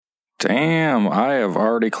Damn, I have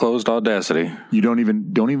already closed Audacity. You don't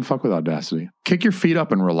even fuck with Audacity. Kick your feet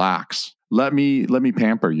up and relax. Let me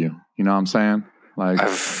pamper you. You know what I'm saying? Like,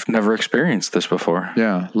 I've never experienced this before.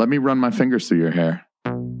 Yeah, let me run my fingers through your hair.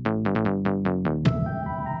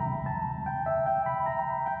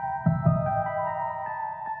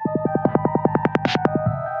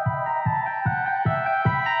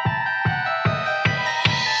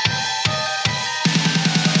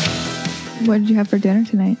 What did you have for dinner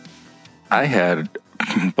tonight? I had,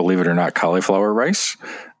 believe it or not, cauliflower rice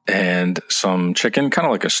and some chicken, kind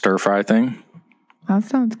of like a stir fry thing. That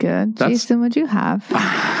sounds good. Jason, what'd you have?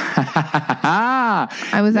 I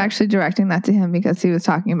was actually directing that to him because he was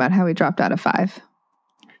talking about how he dropped out of 5.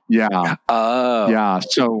 Yeah. Yeah.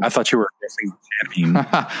 So I thought you were guessing Caffeine.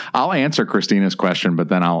 I'll answer Christina's question, but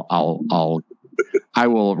then I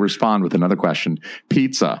will respond with another question.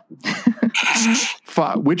 Pizza.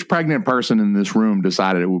 Which pregnant person in this room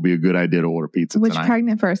decided it would be a good idea to order pizza tonight? Which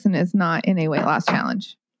pregnant person is not in a weight loss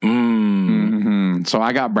challenge? Mm-hmm. So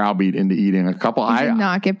I got browbeat into eating a couple. I did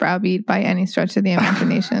not get browbeat by any stretch of the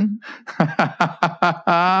imagination. Let me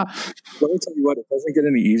tell you what, it doesn't get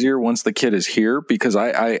any easier once the kid is here, because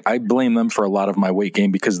I blame them for a lot of my weight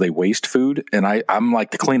gain because they waste food, and I'm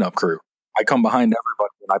like the cleanup crew. I come behind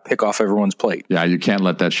everybody and I pick off everyone's plate. Yeah, you can't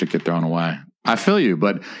let that shit get thrown away. I feel you,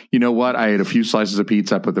 but you know what? I ate a few slices of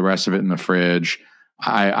pizza, put the rest of it in the fridge.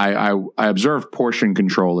 I observed portion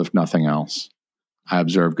control, if nothing else. I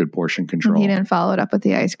observed good portion control. And he didn't follow it up with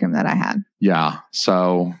the ice cream that I had. Yeah,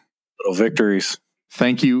 so little victories.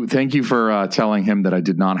 Thank you for telling him that I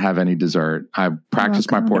did not have any dessert. I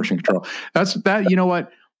practiced my portion control. That's that. You know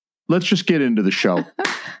what? Let's just get into the show.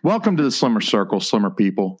 Welcome to the Slimmer Circle, Slimmer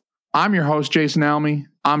people. I'm your host, Jason Almy.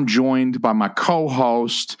 I'm joined by my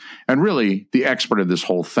co-host and really the expert of this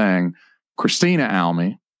whole thing, Christina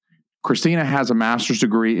Almy. Christina has a master's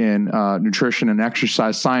degree in nutrition and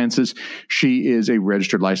exercise sciences. She is a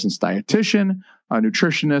registered licensed dietitian, a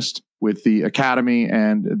nutritionist with the academy,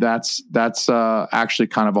 and that's actually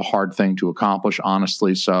kind of a hard thing to accomplish,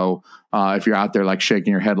 honestly. So if you're out there like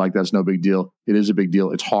shaking your head like that's no big deal, it is a big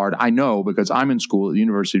deal. It's hard. I know, because I'm in school at the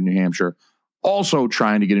University of New Hampshire, also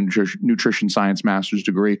trying to get a nutrition science master's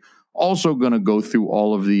degree, also going to go through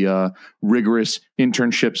all of the rigorous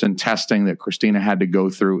internships and testing that Christina had to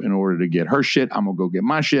go through in order to get her shit. I'm going to go get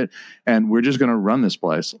my shit, and we're just going to run this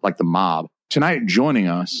place like the mob. Tonight, joining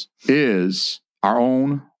us is our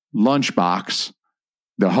own Lunchbox,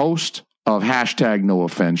 the host of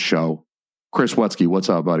 #NoOffense Show, Chris Wutsky. What's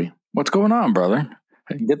up, buddy? What's going on, brother?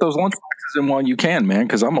 Get those lunch boxes in while you can, man,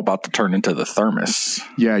 because I'm about to turn into the thermos.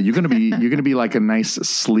 Yeah, you're gonna be like a nice,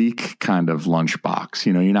 sleek kind of lunchbox.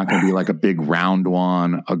 You know, you're not gonna be like a big round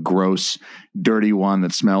one, a gross, dirty one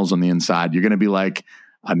that smells on the inside. You're gonna be like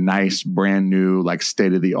a nice, brand new, like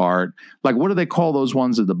state of the art. Like, what do they call those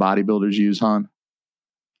ones that the bodybuilders use, hon?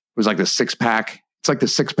 It was like the 6-pack. It's like the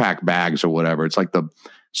 6-pack bags or whatever. It's like the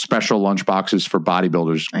special lunch boxes for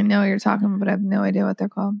bodybuilders. I know what you're talking about, but I have no idea what they're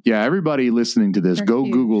called. Yeah, everybody listening to this, They're go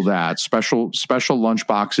huge. Google that. Special lunch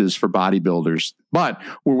boxes for bodybuilders. But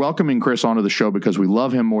we're welcoming Chris onto the show because we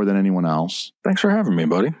love him more than anyone else. Thanks for having me,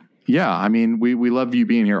 buddy. Yeah, I mean, we love you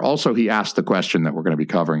being here. Also, he asked the question that we're going to be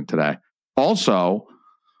covering today. Also,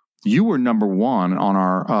 you were number 1 on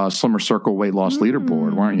our Slimmer Circle weight loss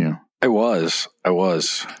leaderboard, weren't you? I was.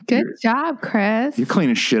 Good job, Chris. You're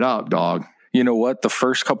cleaning shit up, dog. You know what? The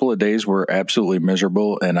first couple of days were absolutely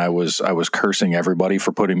miserable, and I was cursing everybody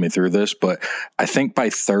for putting me through this. But I think by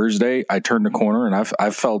Thursday, I turned the corner, and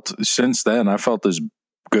I've felt since then. I felt as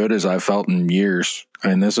good as I've felt in years. I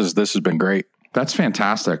mean, this has been great. That's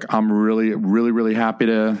fantastic. I'm really, really, really happy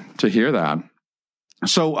to hear that.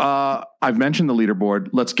 So I've mentioned the leaderboard.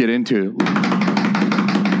 Let's get into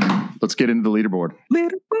the leaderboard.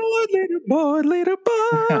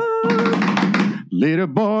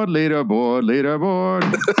 Leaderboard.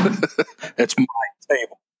 It's my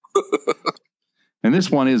table. And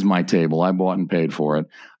this one is my table. I bought and paid for it.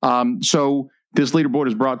 So this leaderboard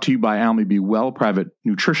is brought to you by Almy Be Well, private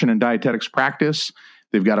nutrition and dietetics practice.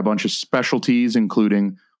 They've got a bunch of specialties,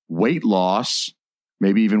 including weight loss,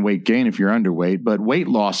 maybe even weight gain if you're underweight, but weight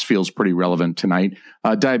loss feels pretty relevant tonight.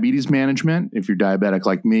 Diabetes management, if you're diabetic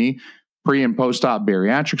like me, pre- and post-op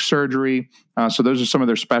bariatric surgery. So those are some of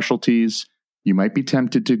their specialties. You might be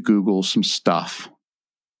tempted to Google some stuff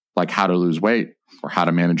like how to lose weight or how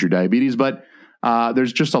to manage your diabetes, but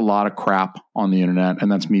there's just a lot of crap on the internet,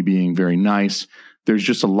 and that's me being very nice. There's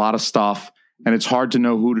just a lot of stuff, and it's hard to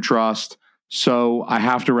know who to trust. So I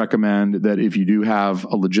have to recommend that if you do have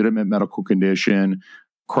a legitimate medical condition,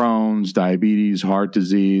 Crohn's, diabetes, heart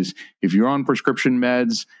disease, if you're on prescription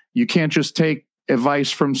meds, you can't just take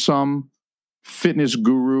advice from some fitness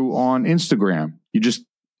guru on Instagram.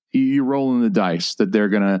 You're rolling the dice that they're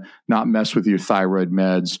going to not mess with your thyroid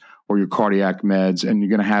meds or your cardiac meds, and you're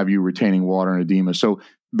going to have you retaining water and edema. So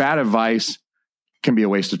bad advice can be a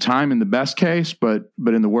waste of time in the best case, but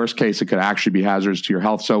in the worst case, it could actually be hazardous to your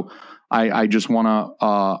health. So I just want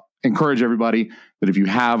to encourage everybody that if you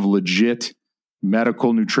have legit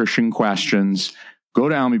medical nutrition questions, go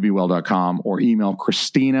to almybewell.com or email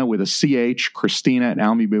Christina with a CH,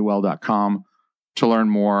 Christina@almybewell.com to learn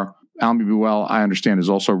more. Almy Be Well, I understand, is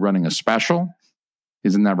also running a special.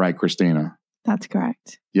 Isn't that right, Christina? That's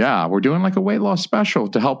correct. Yeah, we're doing like a weight loss special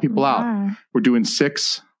to help people out. We're doing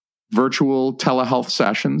 6 virtual telehealth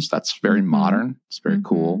sessions. That's very modern. It's very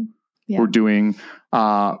cool. Yeah. We're doing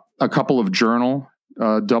a couple of journal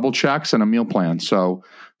double checks and a meal plan. So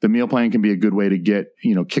the meal plan can be a good way to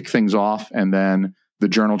kick things off. And then the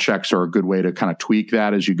journal checks are a good way to kind of tweak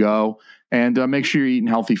that as you go. And make sure you're eating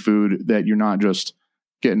healthy food, that you're not just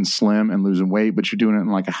getting slim and losing weight, but you're doing it in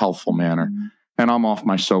like a healthful manner. And I'm off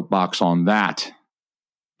my soapbox on that.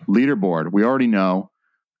 Leaderboard. We already know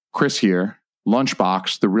Chris here,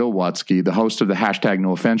 Lunchbox, the real Watsky, the host of the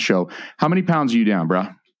 #NoOffense show. How many pounds are you down, bro?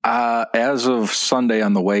 As of Sunday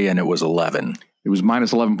on the way in, it was 11. It was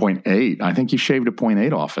minus 11.8. I think you shaved a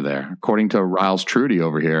 0.8 off of there. According to Riles Trudy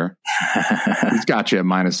over here, he's got you at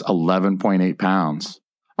minus 11.8 pounds.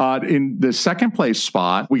 In the second place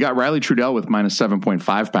spot, we got Riley Trudell with minus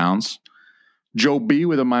 7.5 pounds. Joe B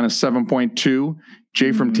with a minus 7.2.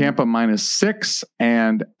 Jay from Tampa minus 6.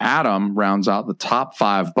 And Adam rounds out the top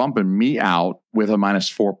 5, bumping me out with a minus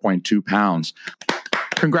 4.2 pounds.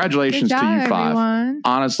 Congratulations to you 5. Everyone.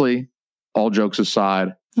 Honestly, all jokes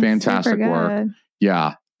aside, fantastic work.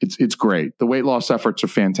 Yeah, it's great. The weight loss efforts are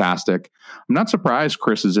fantastic. I'm not surprised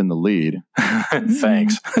Chris is in the lead.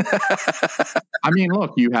 Thanks. I mean,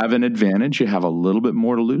 look, you have an advantage. You have a little bit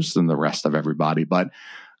more to lose than the rest of everybody, but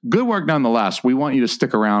good work nonetheless. We want you to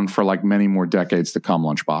stick around for like many more decades to come,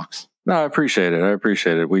 Lunchbox. No, I appreciate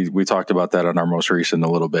it. We talked about that on our most recent a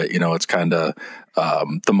little bit. It's kind of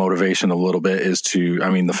the motivation a little bit is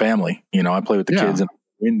the family. I play with the kids and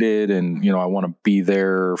winded, and I want to be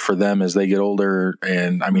there for them as they get older.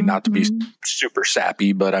 And not to be super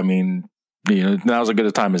sappy, but now's as good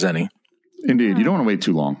a time as any. Indeed, you don't want to wait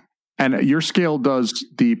too long. And your scale does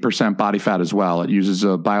the percent body fat as well. It uses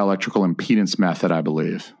a bioelectrical impedance method, I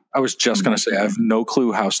believe. I was just going to say, I have no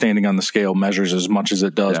clue how standing on the scale measures as much as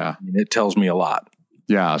it does. Yeah. It tells me a lot.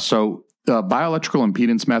 Yeah. So the bioelectrical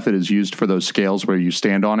impedance method is used for those scales where you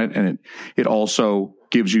stand on it. And it also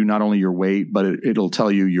gives you not only your weight, but it'll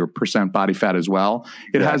tell you your percent body fat as well.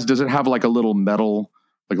 Does it have like a little metal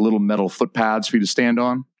foot pads for you to stand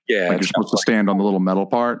on? Yeah. Like you're supposed to stand on the little metal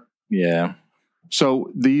part? Yeah.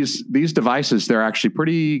 So these devices, they're actually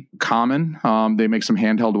pretty common. They make some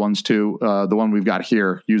handheld ones too. The one we've got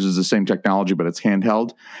here uses the same technology, but it's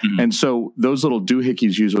handheld. And so those little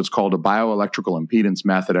doohickeys use what's called a bioelectrical impedance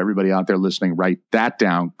method. Everybody out there listening, write that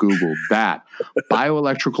down. Google that.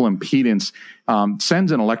 Bioelectrical impedance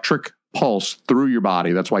sends an electric pulse through your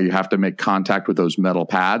body. That's why you have to make contact with those metal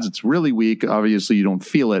pads. It's really weak. Obviously, you don't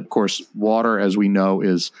feel it. Of course, water, as we know,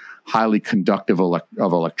 is highly conductive of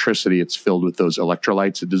electricity. It's filled with those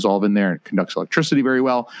electrolytes that dissolve in there and conducts electricity very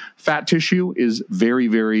well. Fat tissue is very,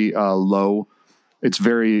 very low. It's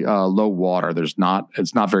very low water. It's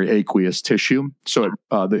not very aqueous tissue. So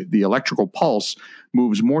the electrical pulse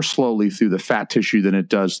moves more slowly through the fat tissue than it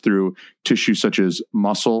does through tissue such as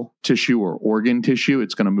muscle tissue or organ tissue.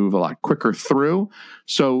 It's going to move a lot quicker through.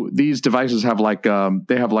 So these devices have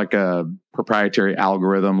a proprietary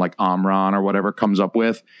algorithm like Omron or whatever it comes up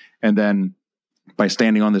with. And then by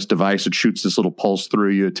standing on this device, it shoots this little pulse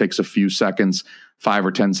through you. It takes a few seconds, 5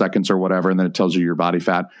 or 10 seconds or whatever, and then it tells you your body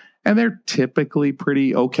fat. And they're typically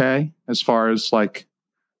pretty okay as far as like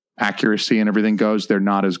accuracy and everything goes. They're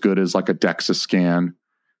not as good as like a DEXA scan.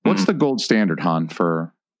 What's the gold standard, hon,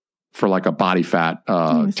 for like a body fat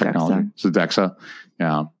technology? DEXA. So DEXA.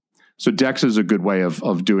 Yeah. So DEXA is a good way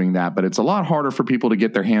of doing that, but it's a lot harder for people to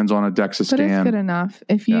get their hands on a DEXA scan. But it's good enough.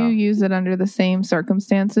 If you use it under the same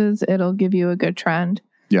circumstances, it'll give you a good trend.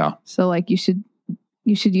 Yeah. So like you should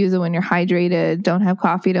use it when you're hydrated. Don't have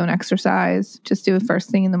coffee. Don't exercise. Just do it first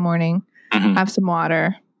thing in the morning. Have some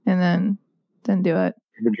water, and then do it.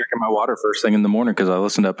 I've been drinking my water first thing in the morning because I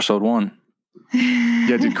listened to episode 1.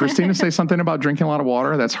 Yeah, did Christina say something about drinking a lot of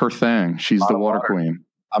water? That's her thing. She's the water queen.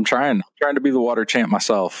 I'm trying to be the water champ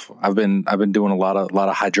myself. I've been doing a lot of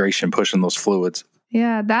hydration, pushing those fluids.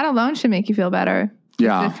 Yeah, that alone should make you feel better.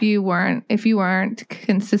 Yeah. If you weren't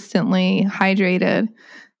consistently hydrated,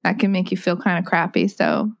 that can make you feel kind of crappy.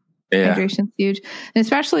 So Yeah. Hydration's huge. And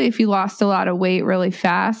especially if you lost a lot of weight really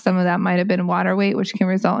fast, some of that might have been water weight, which can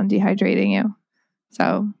result in dehydrating you.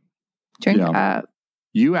 So drink up.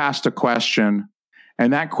 You asked a question,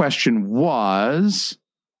 and that question was...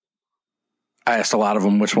 I asked a lot of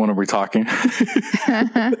them, which one are we talking?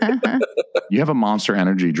 You have a Monster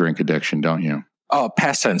Energy drink addiction, don't you? Oh,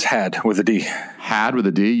 past tense, had with a D. Had with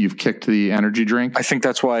a D? You've kicked the energy drink? I think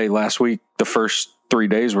that's why last week, the first 3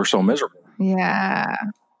 days were so miserable. Yeah.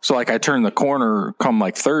 So like I turned the corner come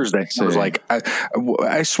like Thursday. I was like,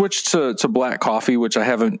 I switched to black coffee, which I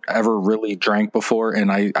haven't ever really drank before.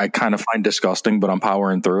 And I kind of find disgusting, but I'm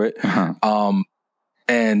powering through it. Uh-huh.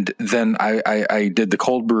 And then I did the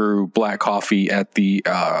cold brew black coffee at the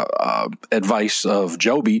advice of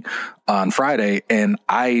Joby on Friday. And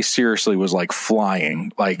I seriously was like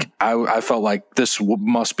flying. Like I felt like this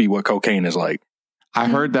must be what cocaine is like. I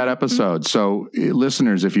heard that episode. So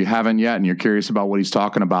listeners, if you haven't yet and you're curious about what he's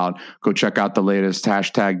talking about, go check out the latest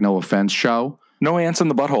 #NoOffense show. No ants in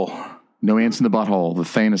the butthole. No ants in the butthole, the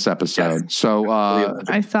Thanos episode. Yes. So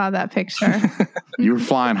I saw that picture. You were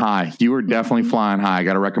flying high. You were definitely flying high. I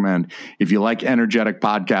got to recommend. If you like energetic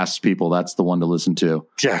podcasts, people, that's the one to listen to.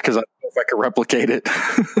 Yeah, because I don't know if I could replicate it.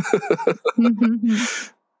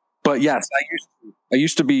 But yes, I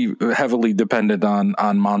used to be heavily dependent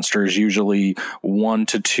on Monsters, usually 1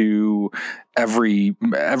 to 2 every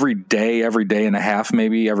day and a half,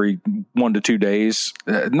 maybe every 1 to 2 days.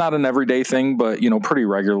 Not an everyday thing, but pretty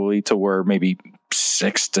regularly, to where maybe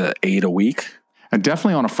 6 to 8 a week. And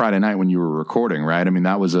definitely on a Friday night when you were recording, right? I mean,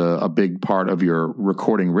 that was a big part of your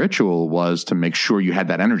recording ritual, was to make sure you had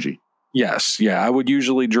that energy. Yes. Yeah. I would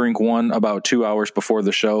usually drink one about 2 hours before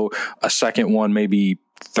the show, a second one maybe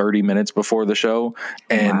 30 minutes before the show,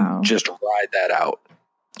 and just ride that out.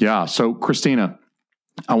 Yeah. So Christina,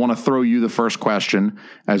 I want to throw you the first question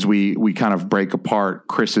as we kind of break apart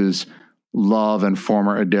Chris's love and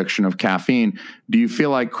former addiction of caffeine. Do you feel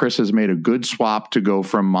like Chris has made a good swap to go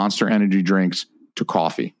from Monster energy drinks to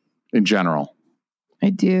coffee in general? I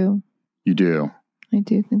do. You do? I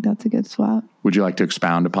do think that's a good swap. Would you like to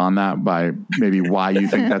expound upon that by maybe why you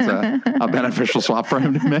think that's a beneficial swap for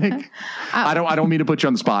him to make? I don't mean to put you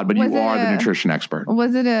on the spot, but you are the nutrition expert.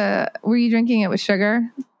 Were you drinking it with sugar?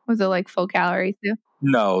 Was it like full calories too?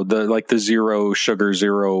 No, the zero sugar,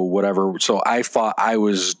 zero whatever. So I thought I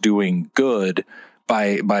was doing good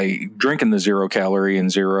by drinking the 0 calorie and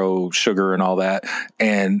 0 sugar and all that.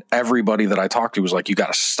 And everybody that I talked to was like, you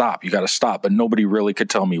got to stop. But nobody really could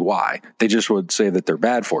tell me why. They just would say that they're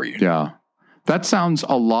bad for you. Yeah. That sounds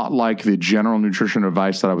a lot like the general nutrition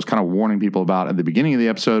advice that I was kind of warning people about at the beginning of the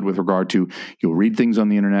episode, with regard to, you'll read things on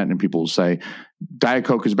the internet and people will say Diet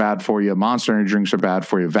Coke is bad for you, Monster energy drinks are bad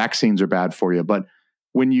for you, vaccines are bad for you. But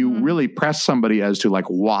when you really press somebody as to like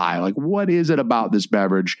why, like what is it about this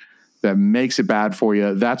beverage that makes it bad for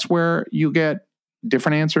you, that's where you get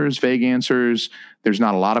different answers, vague answers. There's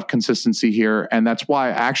not a lot of consistency here. And that's why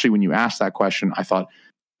actually when you asked that question, I thought,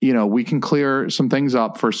 we can clear some things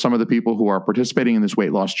up for some of the people who are participating in this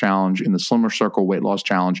weight loss challenge, in the Slimmer Circle weight loss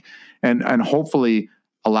challenge, and hopefully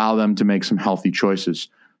allow them to make some healthy choices.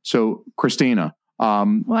 So Christina.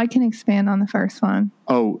 Well, I can expand on the first one.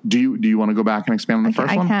 Oh, do you want to go back and expand on the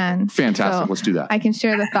first one? I can. Fantastic. Let's do that. I can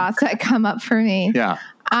share the thoughts that come up for me. Yeah.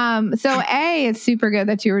 So it's super good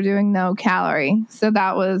that you were doing no calorie. So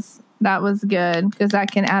that was good, because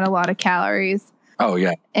that can add a lot of calories. Oh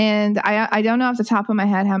yeah. And I don't know off the top of my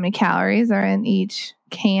head how many calories are in each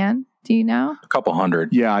can. Do you know? A couple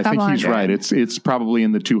hundred. Yeah, I think he's right. It's probably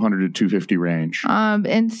in the 200 to 250 range.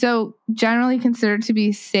 And so generally considered to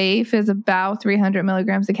be safe is about 300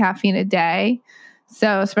 milligrams of caffeine a day.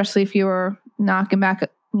 So especially if you were knocking back,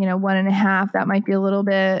 1.5, that might be a little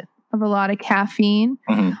bit of a lot of caffeine.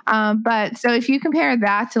 Mm-hmm. But so if you compare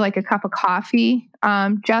that to like a cup of coffee,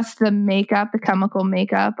 just the chemical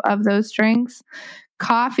makeup of those drinks,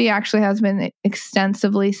 coffee actually has been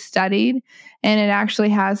extensively studied, and it actually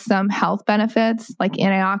has some health benefits like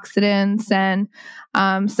antioxidants and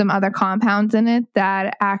some other compounds in it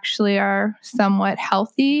that actually are somewhat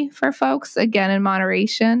healthy for folks, again, in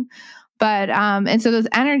moderation. But and so those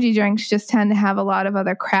energy drinks just tend to have a lot of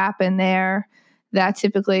other crap in there that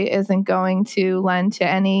typically isn't going to lend to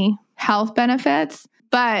any health benefits.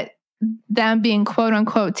 But them being quote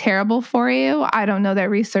unquote terrible for you, I don't know that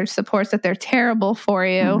research supports that they're terrible for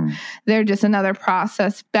you. Mm. They're just another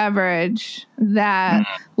processed beverage that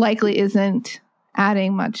likely isn't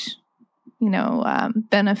adding much,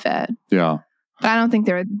 benefit. Yeah. But I don't think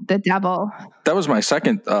they're the devil. That was my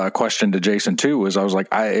second question to Jason too, was I was like,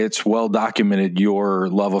 it's well documented your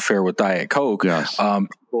love affair with Diet Coke. Yes.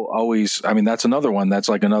 always, I mean, that's another one. That's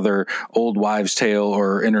like another old wives' tale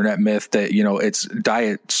or internet myth that, it's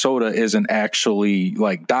diet soda isn't actually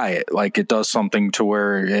like diet. Like it does something to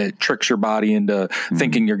where it tricks your body into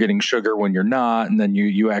thinking you're getting sugar when you're not. And then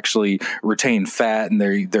you actually retain fat and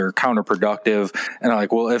they're counterproductive. And I'm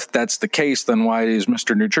like, well, if that's the case, then why is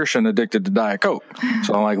Mr. Nutrition addicted to Diet Coke?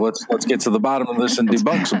 So I'm like, let's get to the bottom of this and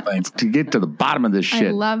debunk some things. To get to the bottom of this shit.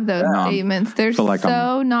 I love those statements. They're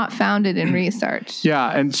not founded in research. Yeah.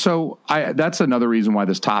 And so that's another reason why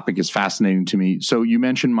this topic is fascinating to me. So you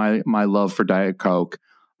mentioned my love for Diet Coke.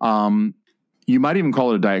 You might even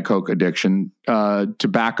call it a Diet Coke addiction. To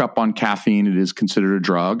back up on caffeine, it is considered a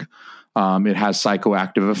drug. It has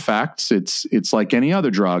psychoactive effects. It's like any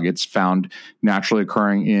other drug. It's found naturally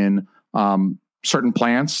occurring in certain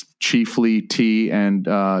plants, chiefly tea and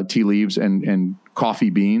tea leaves and coffee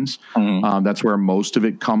beans. That's where most of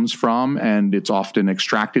it comes from, and it's often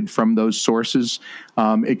extracted from those sources.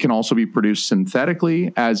 It can also be produced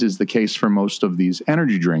synthetically, as is the case for most of these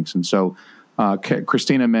energy drinks. And so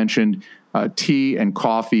Christina mentioned tea and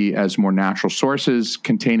coffee as more natural sources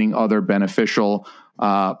containing other beneficial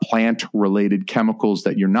plant-related chemicals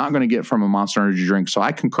that you're not going to get from a Monster Energy drink. So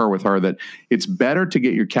I concur with her that it's better to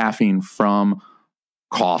get your caffeine from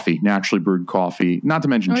coffee, naturally brewed coffee, not to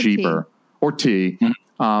mention cheaper, or tea.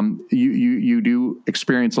 You do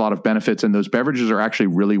experience a lot of benefits, and those beverages are actually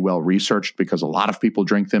really well researched because a lot of people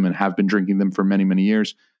drink them and have been drinking them for many, many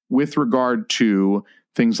years. With regard to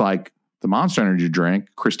things like the Monster Energy drink,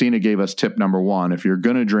 Christina gave us tip number 1. If you're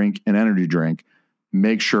going to drink an energy drink,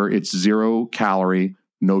 make sure it's 0 calorie,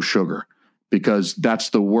 no sugar, because that's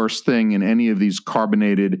the worst thing in any of these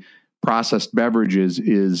carbonated processed beverages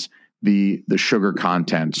is the sugar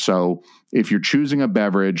content. So if you're choosing a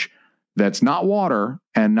beverage that's not water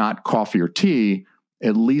and not coffee or tea,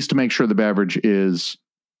 at least make sure the beverage is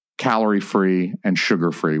calorie-free and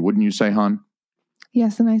sugar-free. Wouldn't you say, hon?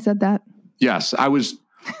 Yes, and I said that. Yes,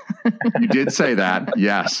 you did say that.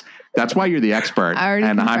 Yes. That's why you're the expert.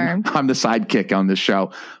 And I'm the sidekick on this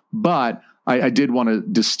show. But I did want to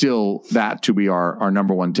distill that to be our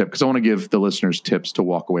number 1 tip, because I want to give the listeners tips to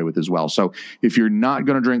walk away with as well. So if you're not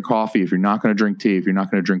going to drink coffee, if you're not going to drink tea, if you're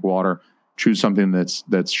not going to drink water, choose something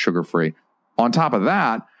that's sugar-free. On top of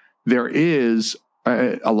that, there is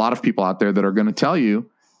a lot of people out there that are going to tell you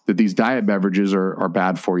that these diet beverages are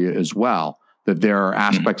bad for you as well, that there are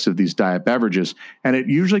aspects of these diet beverages. And it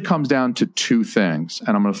usually comes down to 2 things.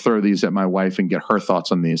 And I'm going to throw these at my wife and get her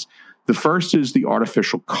thoughts on these. The first is the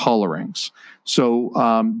artificial colorings. So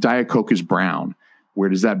Diet Coke is brown. Where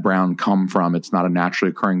does that brown come from? It's not a naturally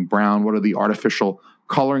occurring brown. What are the artificial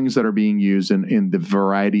colorings that are being used in the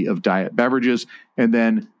variety of diet beverages? And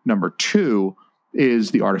then number 2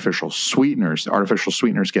 is the artificial sweeteners. The artificial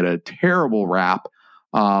sweeteners get a terrible rap.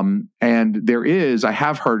 And I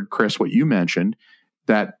have heard, Chris, what you mentioned,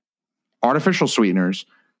 that artificial sweeteners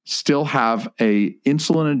still have a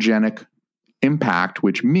insulinogenic impact,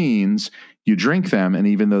 which means you drink them, and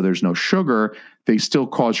even though there's no sugar, they still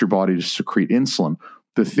cause your body to secrete insulin.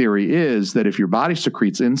 The theory is that if your body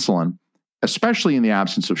secretes insulin, especially in the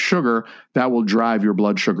absence of sugar, that will drive your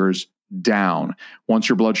blood sugars down. Once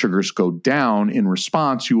your blood sugars go down in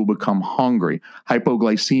response, you will become hungry.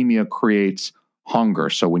 Hypoglycemia creates hunger.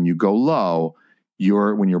 So when you go low,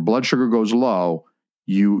 when your blood sugar goes low,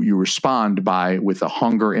 you respond with a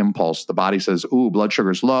hunger impulse. The body says, ooh, blood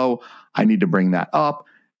sugar's low. I need to bring that up.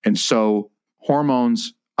 And so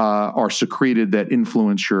hormones are secreted that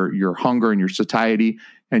influence your hunger and your satiety,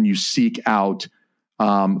 and you seek out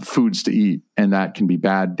foods to eat. And that can be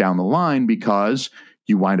bad down the line because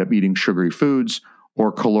you wind up eating sugary foods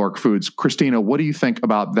or caloric foods. Christina, what do you think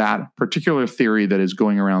about that particular theory that is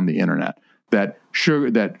going around the internet, that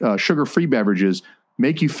sugar-free beverages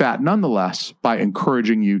make you fat nonetheless by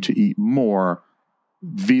encouraging you to eat more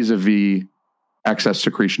vis-a-vis excess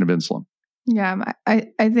secretion of insulin? Yeah,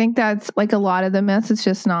 I think that's like a lot of the myths. It's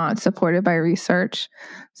just not supported by research.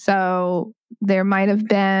 So there might have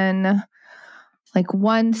been like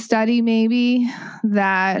one study maybe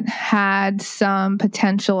that had some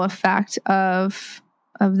potential effect of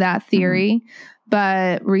that theory,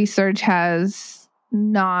 but research has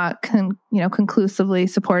not conclusively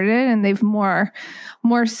supported it, and they've more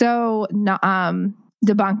so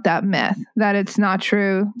debunked that myth that it's not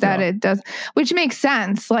true, that it does, which makes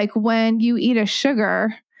sense. Like when you eat a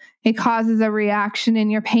sugar, it causes a reaction in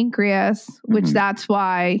your pancreas, which that's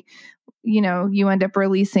why you end up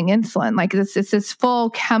releasing insulin. Like it's this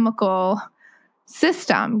full chemical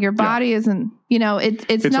system. Your body isn't,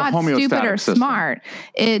 it's not stupid or smart.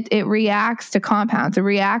 It reacts to compounds. It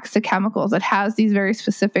reacts to chemicals. It has these very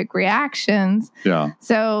specific reactions. Yeah.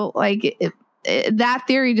 So like that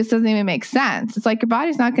theory just doesn't even make sense. It's like your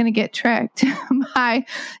body's not going to get tricked by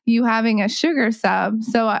you having a sugar sub.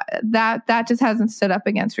 So that just hasn't stood up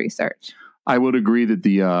against research. I would agree that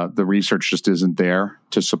the research just isn't there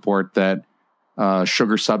to support that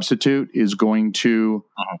sugar substitute is going to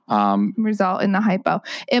result in the hypo.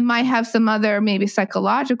 It might have some other maybe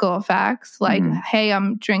psychological effects, like, hey,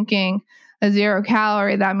 I'm drinking a 0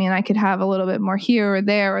 calorie. That means I could have a little bit more here or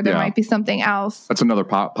there, or there might be something else. That's another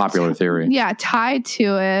popular theory. Yeah, tied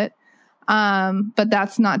to it. But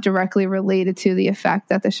that's not directly related to the effect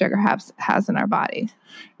that the sugar has in our body.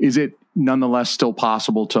 Is it nonetheless still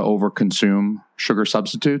possible to overconsume sugar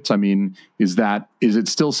substitutes? I mean, is it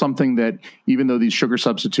still something that, even though these sugar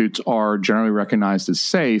substitutes are generally recognized as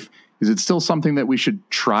safe, is it still something that we should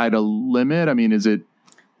try to limit? I mean, is it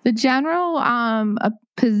the general a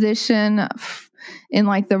position in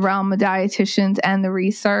like the realm of dietitians and the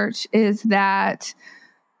research is that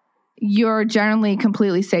you're generally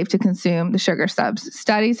completely safe to consume the sugar subs.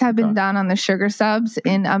 Studies have been done on the sugar subs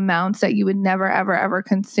in amounts that you would never, ever, ever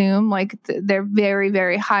consume. Like they're very,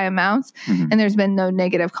 very high amounts. And there's been no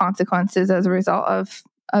negative consequences as a result of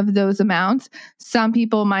those amounts. Some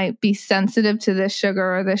people might be sensitive to this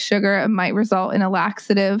sugar or this sugar. It might result in a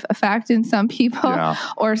laxative effect in some people,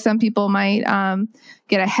 or some people might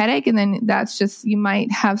get a headache. And then that's just, you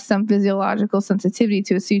might have some physiological sensitivity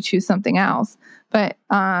to it. So you choose something else. But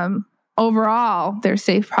overall, they're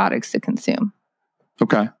safe products to consume.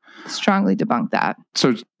 Okay. Strongly debunk that.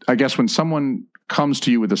 So I guess when someone comes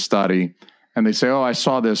to you with a study and they say, oh, I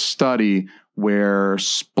saw this study where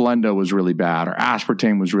Splenda was really bad or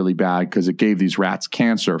aspartame was really bad because it gave these rats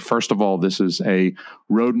cancer. First of all, this is a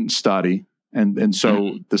rodent study. And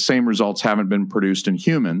so the same results haven't been produced in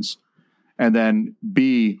humans. And then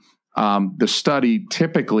B, the study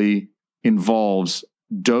typically involves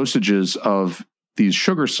dosages of these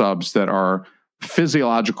sugar subs that are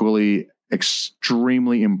physiologically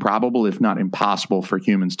extremely improbable, if not impossible, for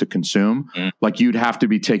humans to consume. Like you'd have to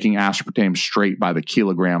be taking aspartame straight by the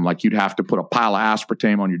kilogram. Like you'd have to put a pile of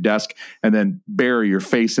aspartame on your desk and then bury your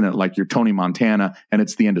face in it like you're Tony Montana, and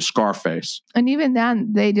it's the end of Scarface. And even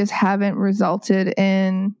then, they just haven't resulted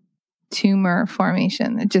in tumor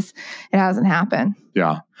formation. It hasn't happened.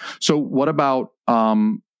 Yeah. So what about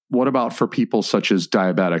for people such as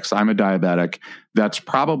diabetics? I'm a diabetic. That's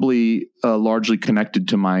probably largely connected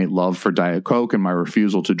to my love for Diet Coke and my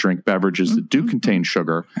refusal to drink beverages that do contain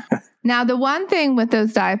sugar. Now, the one thing with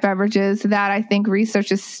those diet beverages that I think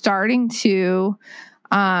research is starting to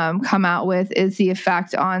come out with is the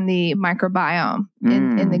effect on the microbiome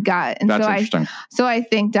in the gut. And that's interesting. So I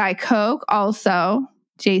think Diet Coke also,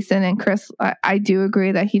 Jason and Chris, I do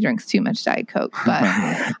agree that he drinks too much Diet Coke, but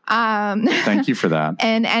thank you for that.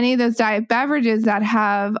 And any of those diet beverages that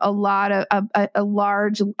have a lot of a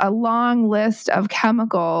long list of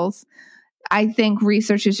chemicals, I think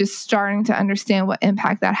research is just starting to understand what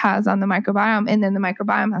impact that has on the microbiome. And then the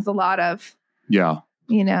microbiome has a lot of the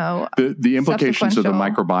implications of the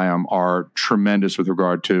microbiome are tremendous with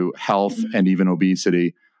regard to health and even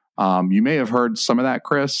obesity. You may have heard some of that,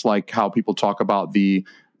 Chris, like how people talk about the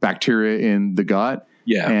bacteria in the gut.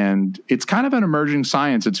 Yeah. And it's kind of an emerging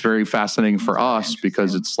science. It's very fascinating for us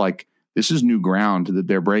because it's like, this is new ground that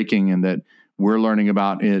they're breaking and that we're learning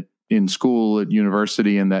about it in school, at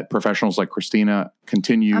university, and that professionals like Christina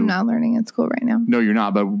continue. I'm not learning at school right now. No, you're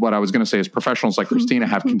not. But what I was going to say is professionals like Christina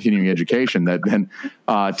have continuing education that then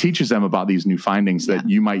teaches them about these new findings that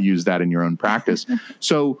you might use that in your own practice.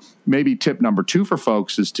 So maybe tip number 2 for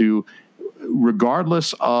folks is to,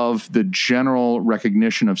 regardless of the general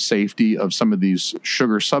recognition of safety of some of these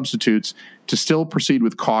sugar substitutes, to still proceed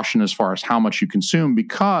with caution as far as how much you consume,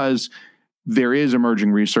 because there is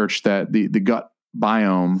emerging research that the gut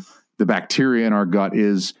biome, the bacteria in our gut,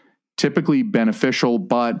 is typically beneficial,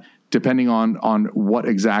 but depending on what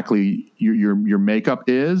exactly your makeup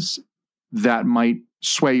is, that might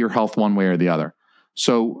sway your health one way or the other.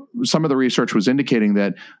 So some of the research was indicating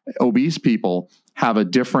that obese people have a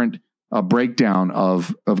different breakdown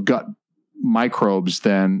of gut microbes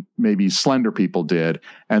than maybe slender people did,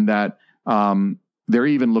 and that they're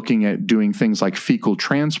even looking at doing things like fecal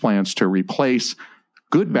transplants to replace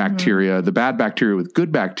good bacteria, the bad bacteria with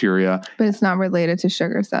good bacteria. But it's not related to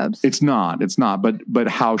sugar subs. It's not. But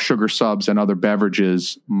how sugar subs and other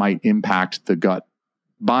beverages might impact the gut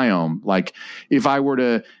biome. Like if I were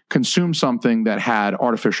to consume something that had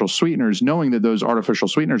artificial sweeteners, knowing that those artificial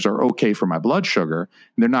sweeteners are okay for my blood sugar,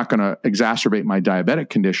 and they're not going to exacerbate my diabetic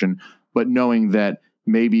condition, but knowing that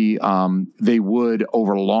maybe they would,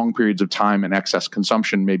 over long periods of time and excess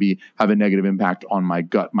consumption, maybe have a negative impact on my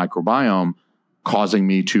gut microbiome, causing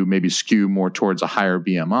me to maybe skew more towards a higher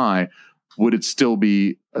BMI, would it still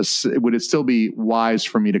be wise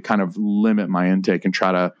for me to kind of limit my intake and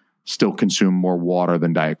try to still consume more water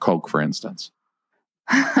than Diet Coke, for instance?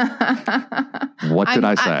 What did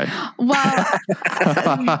I say?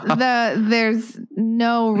 There's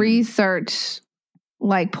no research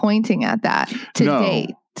like pointing at that to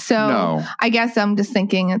date. So I guess I'm just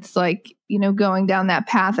thinking it's like, going down that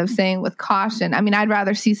path of saying with caution. I mean, I'd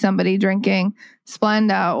rather see somebody drinking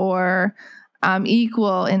Splenda or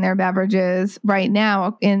Equal in their beverages right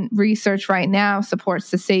now. In research right now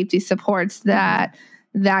supports the safety, supports that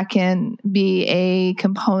can be a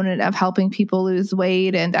component of helping people lose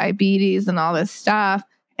weight and diabetes and all this stuff.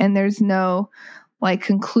 And there's no like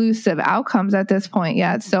conclusive outcomes at this point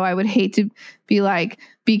yet. So I would hate to be like,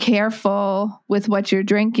 be careful with what you're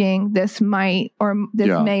drinking. This might, or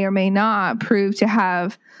this may or may not prove to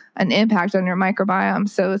have an impact on your microbiome.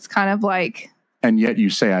 So it's kind of like. And yet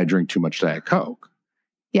you say I drink too much Diet Coke.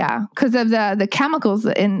 Yeah, because of the chemicals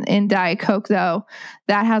in Diet Coke, though,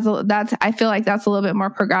 I feel like that's a little bit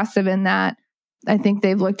more progressive in that. I think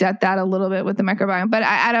they've looked at that a little bit with the microbiome, but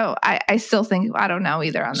I still think I don't know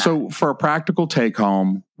either on that. So for a practical take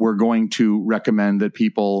home, we're going to recommend that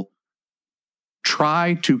people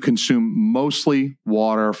try to consume mostly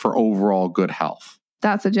water for overall good health.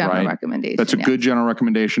 That's a general recommendation. That's a good general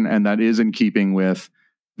recommendation, and that is in keeping with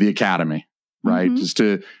the Academy, right? Just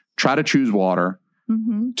to try to choose water.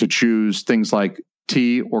 To choose things like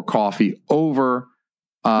tea or coffee over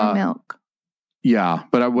or milk. Yeah,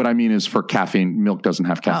 but what I mean is for caffeine, milk doesn't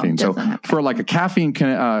have caffeine. For like a caffeine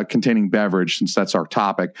containing beverage, since that's our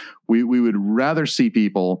topic, we would rather see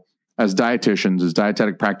people as dietitians, as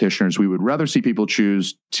dietetic practitioners, we would rather see people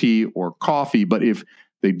choose tea or coffee. But if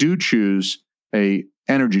they do choose a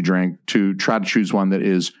energy drink, to try to choose one that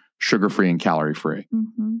is sugar-free and calorie-free.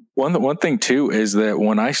 One thing too is that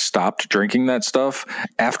when I stopped drinking that stuff,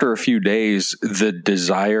 after a few days, the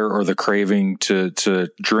desire or the craving to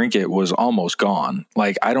drink it was almost gone.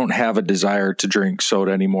 Like, I don't have a desire to drink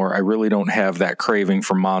soda anymore. I really don't have that craving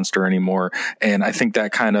for Monster anymore. And I think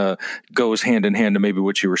that kind of goes hand in hand to maybe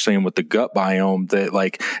what you were saying with the gut biome, that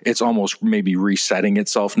like it's almost maybe resetting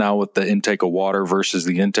itself now with the intake of water versus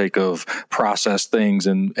the intake of processed things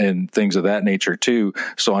and things of that nature too.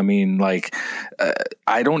 So, I mean, like,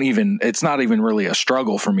 it's not even really a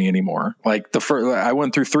struggle for me anymore. Like I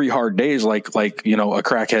went through 3 hard days, like, a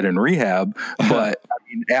crackhead in rehab. But I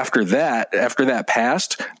mean, after that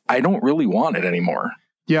passed, I don't really want it anymore.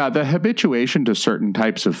 Yeah. The habituation to certain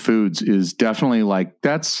types of foods is definitely like,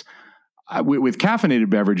 that's with caffeinated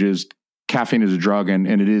beverages, caffeine is a drug and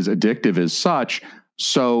it is addictive as such.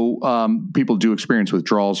 So people do experience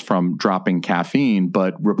withdrawals from dropping caffeine,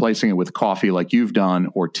 but replacing it with coffee like you've done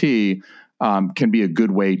or tea can be a good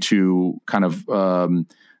way to kind of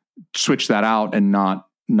switch that out and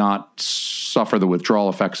not suffer the withdrawal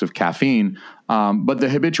effects of caffeine. But the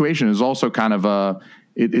habituation is also kind of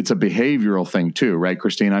it's a behavioral thing too, right,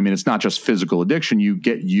 Christine? I mean, it's not just physical addiction. You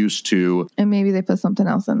get used to. And maybe they put something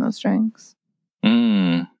else in those drinks.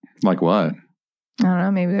 Like what? I don't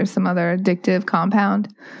know. Maybe there's some other addictive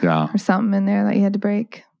compound or something in there that you had to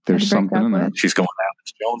break. There's something in there. She's going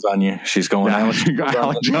Alex Jones on you. She's going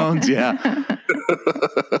Alex Jones, yeah.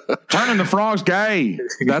 Turning the frogs gay.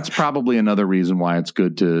 That's probably another reason why it's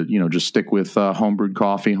good to, just stick with homebrewed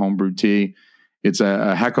coffee, homebrewed tea. It's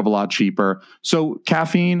a heck of a lot cheaper. So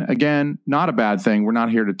caffeine, again, not a bad thing. We're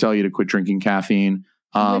not here to tell you to quit drinking caffeine.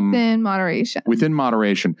 Within moderation. Within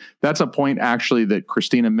moderation. That's a point actually that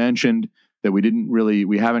Christina mentioned that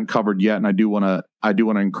we haven't covered yet. And I do want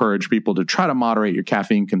to encourage people to try to moderate your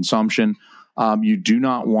caffeine consumption. You do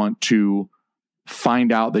not want to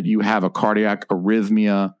find out that you have a cardiac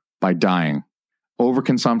arrhythmia by dying.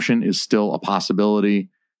 Overconsumption is still a possibility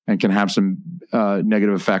and can have some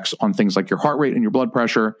negative effects on things like your heart rate and your blood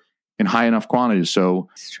pressure in high enough quantities. So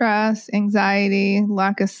stress, anxiety,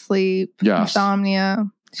 lack of sleep, insomnia,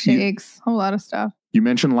 shakes, a whole lot of stuff. You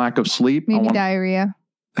mentioned lack of sleep. Maybe diarrhea.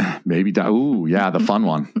 Maybe. Ooh, yeah, the fun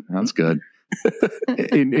one. That's good.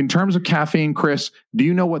 In terms of caffeine, Chris, do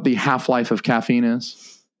you know what the half-life of caffeine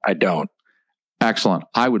is? I don't. Excellent.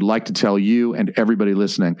 I would like to tell you and everybody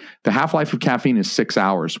listening, the half-life of caffeine is 6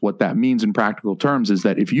 hours. What that means in practical terms is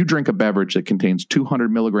that if you drink a beverage that contains 200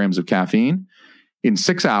 milligrams of caffeine, in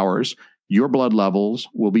 6 hours, your blood levels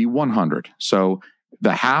will be 100. So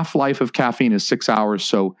the half-life of caffeine is 6 hours.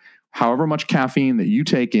 So however much caffeine that you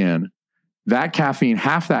take in, that caffeine,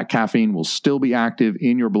 half that caffeine will still be active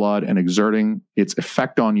in your blood and exerting its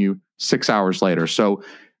effect on you 6 hours later. So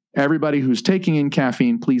everybody who's taking in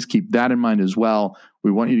caffeine, please keep that in mind as well.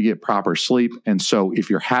 We want you to get proper sleep. And so if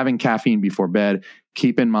you're having caffeine before bed,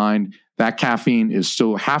 keep in mind that caffeine is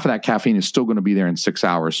still, half of that caffeine is still going to be there in 6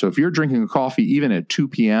 hours. So if you're drinking a coffee, even at 2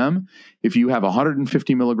 p.m., if you have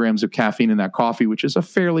 150 milligrams of caffeine in that coffee, which is a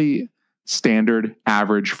fairly standard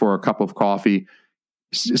average for a cup of coffee,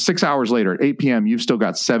 6 hours later at 8 p.m., you've still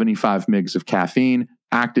got 75 mgs of caffeine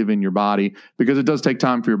active in your body, because it does take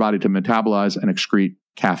time for your body to metabolize and excrete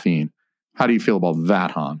caffeine. How do you feel about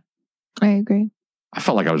that, Han? I agree. I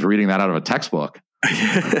felt like I was reading that out of a textbook.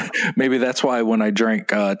 Maybe that's why when I drank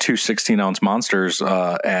 2 16-ounce Monsters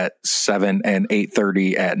at 7 and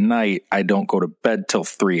 8:30 at night, I don't go to bed till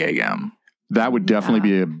 3 a.m. That would definitely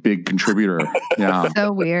be a big contributor. Yeah.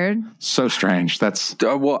 So weird. So strange. That's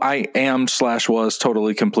well, I am / was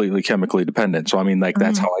totally, completely chemically dependent. So, I mean, like,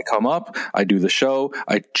 that's how I come up. I do the show.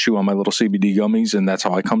 I chew on my little CBD gummies, and that's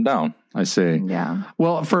how I come down. I see. Yeah.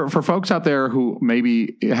 Well, for folks out there who may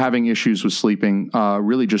be having issues with sleeping,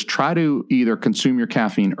 really just try to either consume your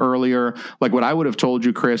caffeine earlier. Like what I would have told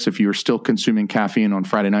you, Chris, if you're still consuming caffeine on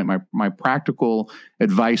Friday night, my practical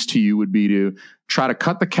advice to you would be to try to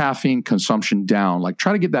cut the caffeine consumption down. Like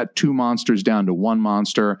try to get that 2 Monsters down to 1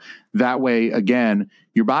 Monster. That way, again,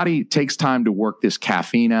 your body takes time to work this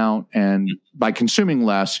caffeine out. And by consuming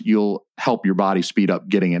less, you'll help your body speed up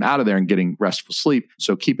getting it out of there and getting restful sleep.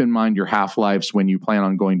 So keep in mind your half-lives when you plan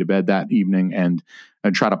on going to bed that evening, and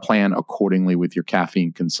try to plan accordingly with your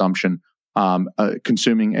caffeine consumption.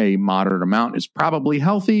 Consuming a moderate amount is probably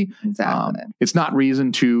healthy. Exactly. It's not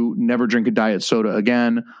reason to never drink a diet soda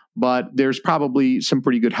again, but there's probably some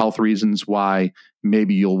pretty good health reasons why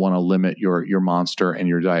maybe you'll want to limit your Monster and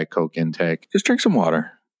your Diet Coke intake. Just drink some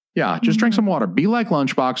water. Yeah, just drink some water. Be like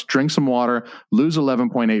Lunchbox, drink some water, lose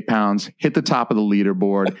 11.8 pounds, hit the top of the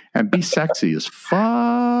leaderboard, and be sexy as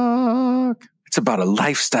fuck. It's about a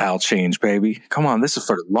lifestyle change, baby. Come on, this is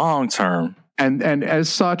for the long term. And as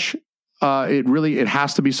such, it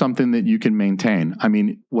has to be something that you can maintain. I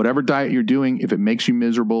mean, whatever diet you're doing, if it makes you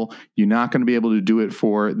miserable, you're not going to be able to do it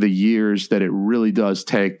for the years that it really does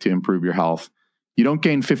take to improve your health. You don't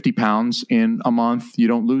gain 50 pounds in a month. You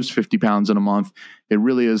don't lose 50 pounds in a month. It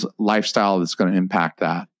really is lifestyle that's going to impact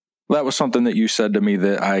that. Well, that was something that you said to me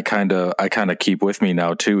that I kind of keep with me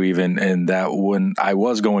now too, even. And that when I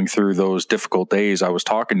was going through those difficult days, I was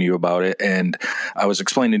talking to you about it and I was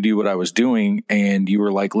explaining to you what I was doing. And you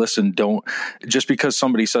were like, listen, don't, just because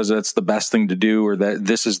somebody says that's the best thing to do, or that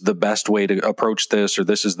this is the best way to approach this, or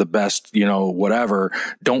this is the best, whatever,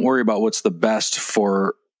 don't worry about what's the best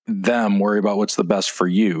for them, worry about what's the best for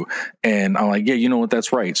you. And I'm like, yeah, you know what,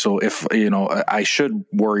 that's right. So if, I should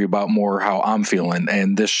worry about more how I'm feeling,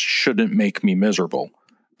 and this shouldn't make me miserable.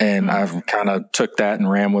 And I've kind of took that and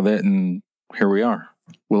ran with it, and here we are.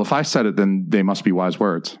 Well, if I said it, then they must be wise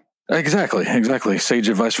words. Exactly. Sage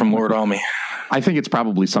advice from Lord Almy. I think it's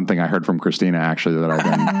probably something I heard from Christina, actually, that I've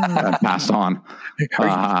been passed on. Are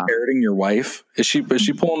you parroting your wife? Is she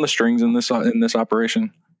pulling the strings in this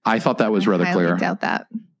operation? I thought that was rather clear. I doubt that.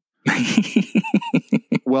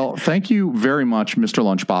 Well, thank you very much, Mr.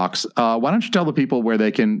 Lunchbox. Why don't you tell the people where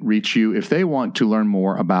they can reach you if they want to learn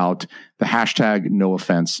more about the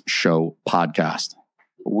 #NoOffenseShow podcast?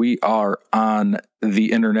 We are on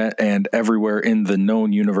the internet and everywhere in the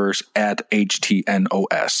known universe at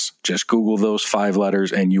HTNOS. Just Google those 5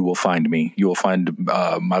 letters and you will find me. You will find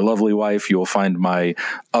my lovely wife. You will find my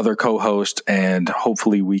other co-host, and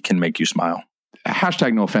hopefully we can make you smile.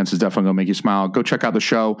 #NoOffense is definitely going to make you smile. Go check out the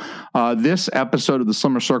show. This episode of the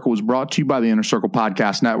Slimmer Circle was brought to you by the Inner Circle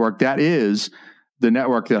Podcast Network. That is the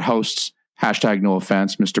network that hosts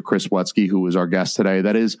 #NoOffense, Mr. Chris Wetsky, who was our guest today.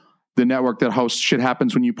 That is the network that hosts Shit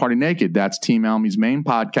Happens When You Party Naked. That's Team Almy's main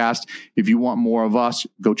podcast. If you want more of us,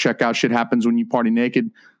 go check out Shit Happens When You Party Naked.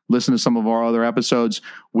 Listen to some of our other episodes.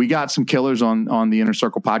 We got some killers on the Inner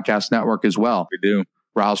Circle Podcast Network as well. We do.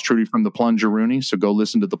 Riles Trudy from the Plunge Rooney. So go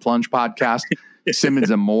listen to the Plunge podcast. Simmons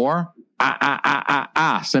and Moore.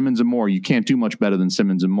 Simmons and Moore. You can't do much better than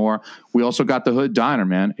Simmons and Moore. We also got the Hood Diner,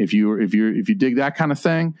 man. If you dig that kind of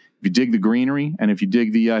thing, if you dig the greenery, and if you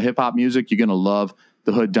dig the hip hop music, you're gonna love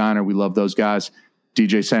the Hood Diner. We love those guys.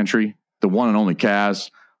 DJ Sentry, the one and only Kaz.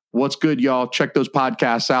 What's good, y'all? Check those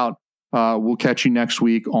podcasts out. We'll catch you next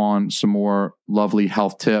week on some more lovely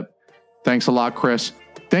health tip. Thanks a lot, Chris.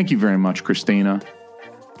 Thank you very much, Christina.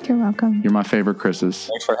 You're welcome. You're my favorite Chris's.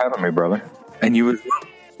 Thanks for having me, brother. And you as well,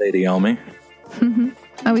 Lady Almy.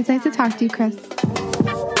 Always nice to talk to you, Chris.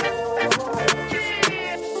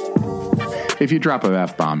 If you drop a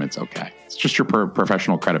F-bomb, it's okay. It's just your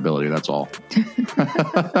professional credibility, that's all.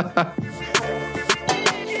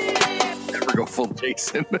 Never go full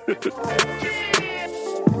Jason.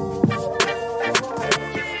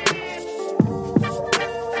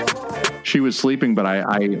 She was sleeping, but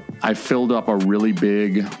I filled up a really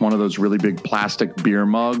big, one of those really big plastic beer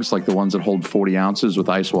mugs, like the ones that hold 40 ounces with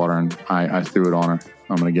ice water, and I threw it on her.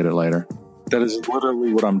 I'm going to get it later. That is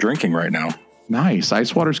literally what I'm drinking right now. Nice.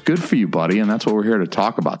 Ice water's good for you, buddy, and that's what we're here to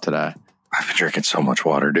talk about today. I've been drinking so much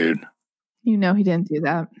water, dude. You know he didn't do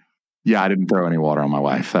that. Yeah, I didn't throw any water on my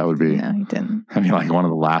wife. That would be, No, he didn't. I mean, like one of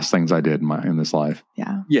the last things I did in this life.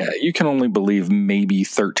 Yeah. Yeah, you can only believe maybe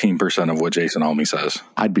 13% of what Jason Almy says.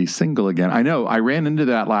 I'd be single again. I know. I ran into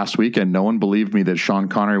that last weekend. No one believed me that Sean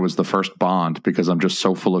Connery was the first Bond because I'm just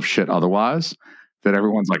so full of shit otherwise that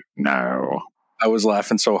everyone's like, no. I was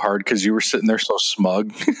laughing so hard because you were sitting there so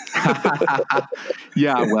smug.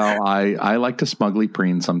 Yeah, well, I like to smugly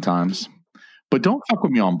preen sometimes. But don't fuck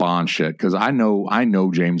with me on Bond shit because I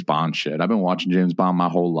know James Bond shit. I've been watching James Bond my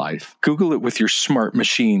whole life. Google it with your smart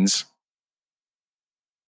machines.